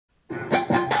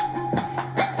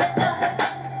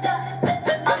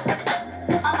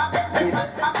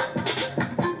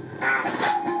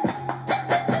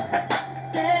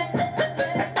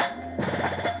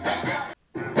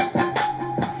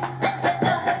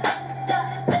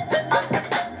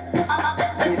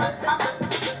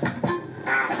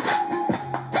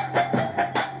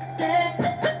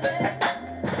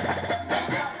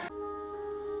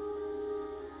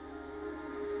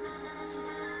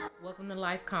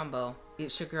Combo.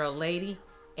 It's your girl Lady,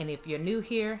 and if you're new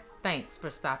here, thanks for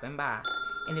stopping by.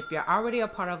 And if you're already a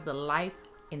part of the Life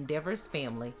Endeavors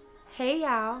family, hey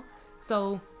y'all.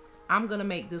 So I'm gonna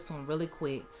make this one really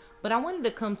quick, but I wanted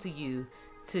to come to you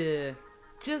to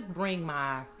just bring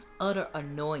my utter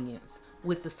annoyance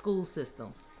with the school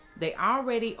system. They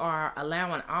already are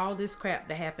allowing all this crap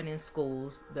to happen in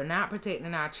schools. They're not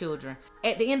protecting our children.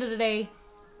 At the end of the day,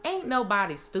 ain't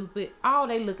nobody stupid. All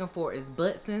they looking for is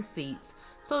butts and seats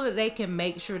so that they can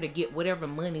make sure to get whatever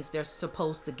monies they're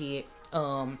supposed to get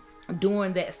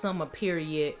during that summer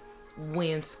period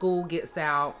when school gets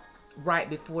out. Right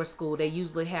before school, they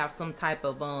usually have some type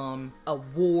of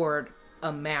award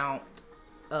amount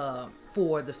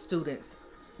for the students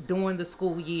during the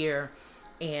school year,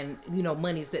 and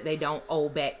monies that they don't owe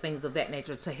back, things of that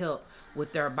nature, to help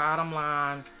with their bottom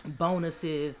line,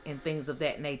 bonuses and things of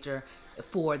that nature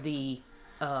for the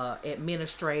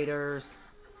administrators,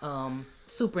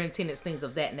 superintendents, things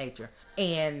of that nature.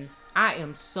 And I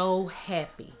am so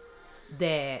happy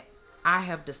that I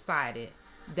have decided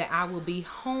that I will be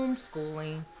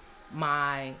homeschooling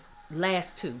my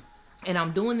last two. And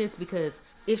I'm doing this because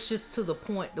it's just to the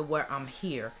point to where I'm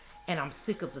here and I'm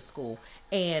sick of the school.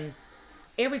 And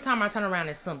every time I turn around,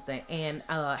 it's something. And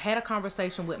had a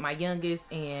conversation with my youngest,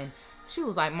 and she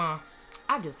was like, "Mom,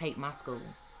 I just hate my school.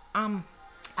 I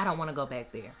don't want to go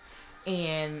back there."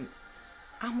 And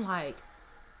I'm like,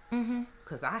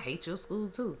 because I hate your school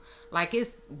too. Like,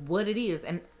 it's what it is.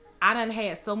 And I done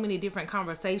had so many different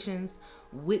conversations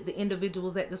with the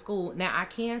individuals at the school. Now, I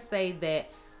can say that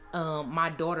my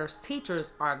daughter's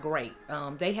teachers are great.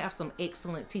 They have some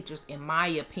excellent teachers, in my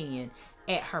opinion,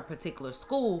 at her particular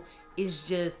school. It's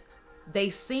just they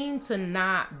seem to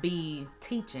not be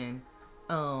teaching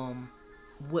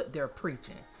what they're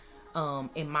preaching,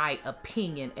 in my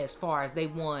opinion, as far as they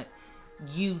want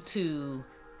you to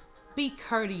be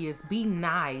courteous, be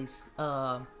nice,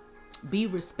 be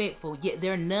respectful, yet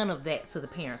they're none of that to the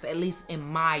parents, at least in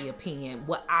my opinion,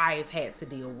 what I've had to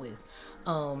deal with.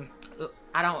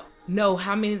 I don't know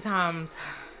how many times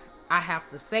I have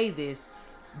to say this,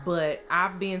 but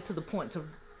I've been to the point to,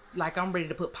 like, I'm ready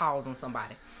to put pause on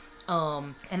somebody.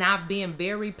 And I've been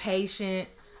very patient.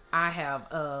 I have,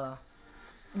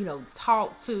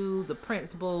 talked to the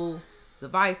principal, the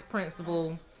vice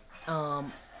principal,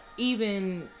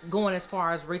 even going as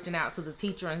far as reaching out to the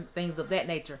teacher and things of that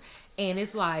nature. And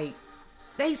it's like,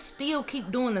 they still keep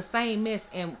doing the same mess.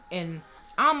 And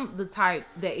I'm the type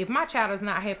that if my child is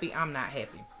not happy, I'm not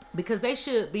happy. Because they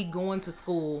should be going to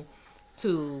school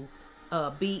to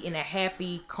be in a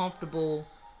happy, comfortable,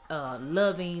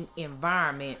 loving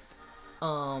environment,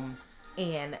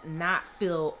 and not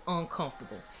feel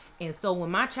uncomfortable. And so when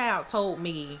my child told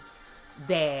me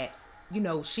that,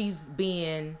 she's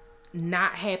been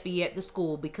not happy at the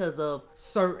school because of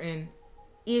certain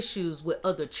issues with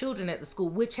other children at the school,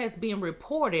 which has been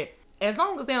reported, as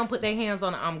long as they don't put their hands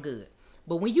on it, I'm good.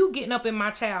 But when you getting up in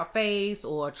my child's face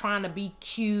or trying to be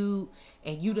cute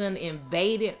and you done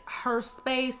invaded her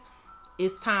space,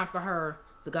 it's time for her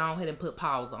to go ahead and put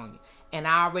pause on you. And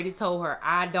I already told her,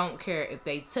 I don't care if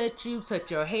they touch you,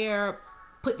 touch your hair,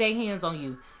 put their hands on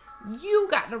you. You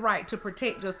got the right to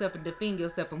protect yourself and defend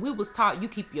yourself. And we was taught you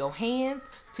keep your hands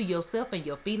to yourself and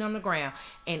your feet on the ground.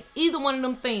 And either one of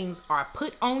them things are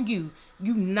put on you,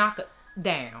 you knock it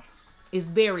down. It's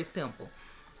very simple.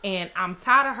 And I'm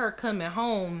tired of her coming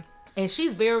home, and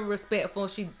she's very respectful.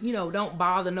 She, don't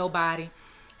bother nobody.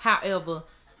 However,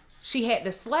 she had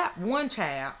to slap one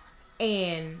child,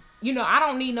 and, I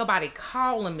don't need nobody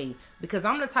calling me, because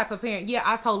I'm the type of parent, yeah,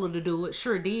 I told her to do it,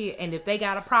 sure did. And if they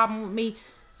got a problem with me,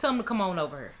 tell them to come on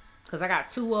over here, because I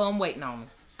got two of them waiting on me.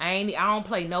 I don't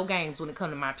play no games when it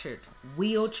comes to my children.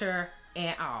 Wheelchair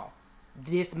and all.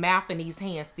 This mouth and these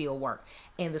hands still work.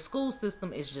 And the school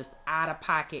system is just out of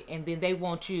pocket. And then they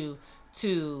want you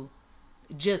to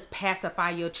just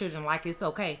pacify your children like it's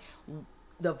okay.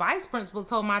 The vice principal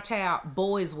told my child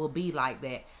boys will be like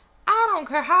that. I don't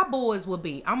care how boys will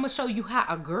be. I'm going to show you how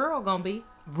a girl going to be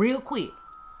real quick.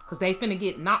 Because they finna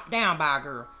get knocked down by a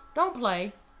girl. Don't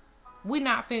play. We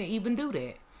not finna even do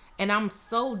that. And I'm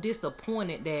so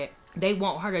disappointed that they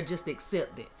want her to just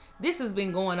accept it. This has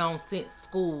been going on since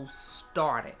school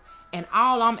started. And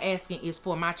all I'm asking is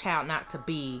for my child not to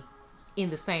be in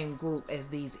the same group as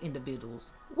these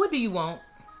individuals. What do you want?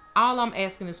 All I'm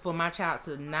asking is for my child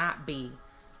to not be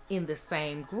in the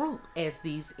same group as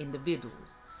these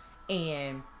individuals.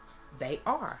 And they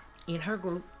are in her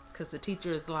group, because the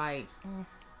teacher is like,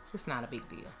 it's not a big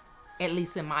deal. At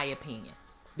least in my opinion.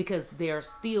 Because they're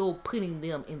still putting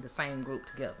them in the same group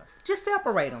together. Just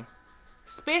separate them.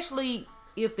 Especially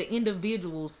if the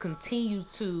individuals continue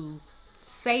to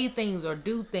say things or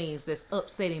do things that's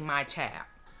upsetting my child.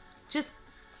 Just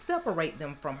separate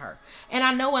them from her. And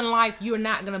I know in life you're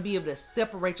not going to be able to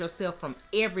separate yourself from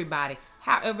everybody.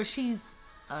 However, she's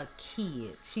a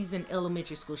kid. She's in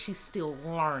elementary school. She's still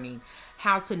learning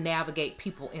how to navigate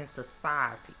people in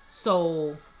society.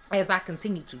 So as I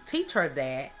continue to teach her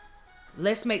that,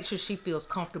 let's make sure she feels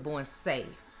comfortable and safe.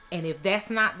 And if that's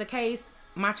not the case,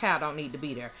 my child don't need to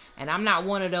be there. And I'm not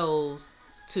one of those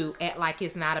to act like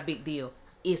it's not a big deal.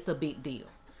 It's a big deal.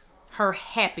 Her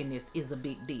happiness is a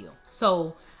big deal.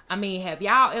 So, I mean, have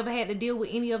y'all ever had to deal with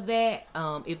any of that?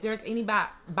 If there's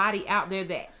anybody out there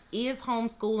that is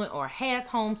homeschooling or has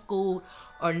homeschooled,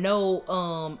 or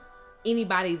know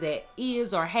anybody that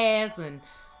is or has, and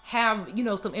have, you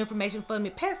know, some information for me,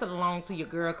 pass it along to your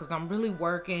girl, because I'm really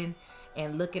working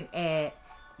and looking at,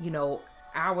 you know,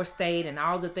 our state and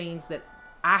all the things that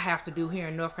I have to do here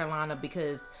in North Carolina,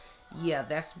 because yeah,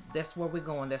 that's where we're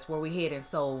going. That's where we're heading.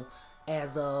 So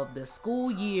as of the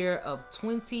school year of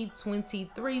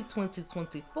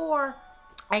 2023-2024,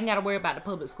 I ain't got to worry about the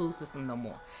public school system no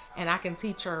more. And I can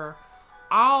teach her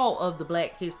all of the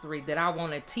Black history that I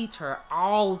want to teach her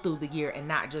all through the year, and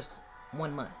not just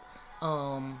 1 month.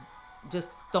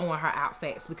 Just throwing her out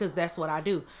facts, because that's what I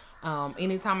do.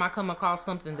 Anytime I come across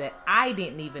something that I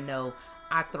didn't even know,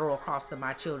 I throw across to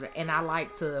my children. And I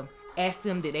like to ask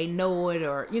them, did they know it,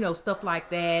 or, you know, stuff like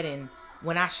that. And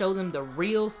when I show them the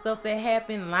real stuff that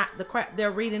happened, not the crap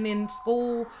they're reading in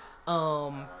school,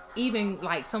 even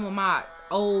like some of my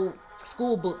old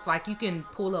school books, like you can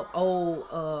pull up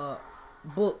old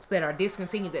books that are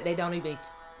discontinued that they don't even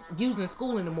use in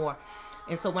school anymore.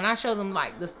 And so when I show them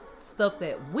like the stuff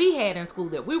that we had in school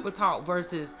that we were taught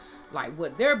versus like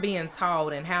what they're being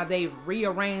taught, and how they've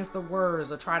rearranged the words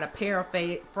or try to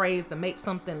paraphrase to make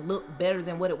something look better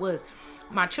than what it was,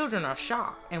 my children are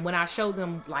shocked. And when I show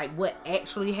them like what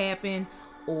actually happened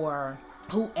or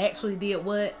who actually did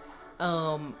what,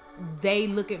 they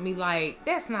look at me like,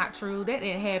 that's not true, that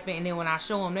didn't happen. And then when I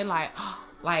show them, they're like, oh,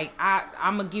 like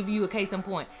I'm gonna give you a case in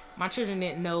point. My children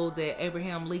didn't know that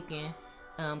Abraham Lincoln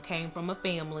came from a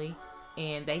family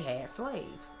and they had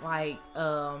slaves. Like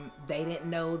they didn't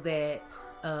know that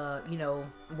you know,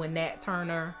 when Nat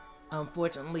Turner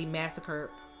unfortunately massacred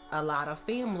a lot of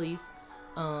families,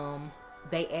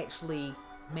 they actually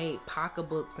made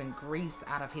pocketbooks and grease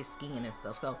out of his skin and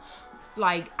stuff. So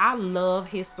like, I love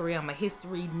history. I'm a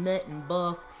history nut and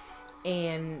buff,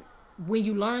 and when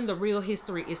you learn the real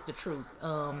history, it's the truth.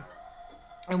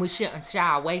 And we shouldn't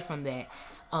shy away from that.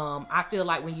 I feel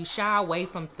like when you shy away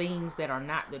from things that are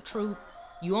not the truth,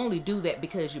 you only do that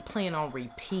because you plan on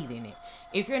repeating it.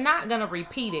 If you're not gonna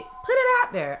repeat it, put it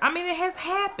out there. I mean, it has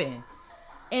happened,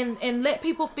 and let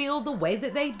people feel the way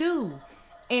that they do,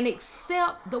 and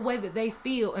accept the way that they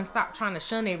feel, and stop trying to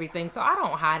shun everything. So I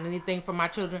don't hide anything from my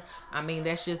children. I mean,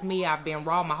 that's just me. I've been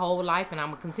raw my whole life, and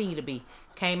I'm gonna continue to be.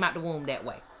 Came out the womb that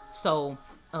way. So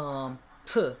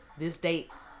this date,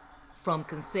 from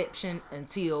conception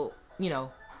until, you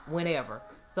know, whenever.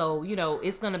 So, you know,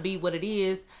 it's gonna be what it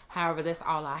is. However, that's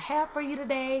all I have for you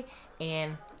today,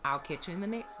 and I'll catch you in the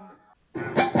next one.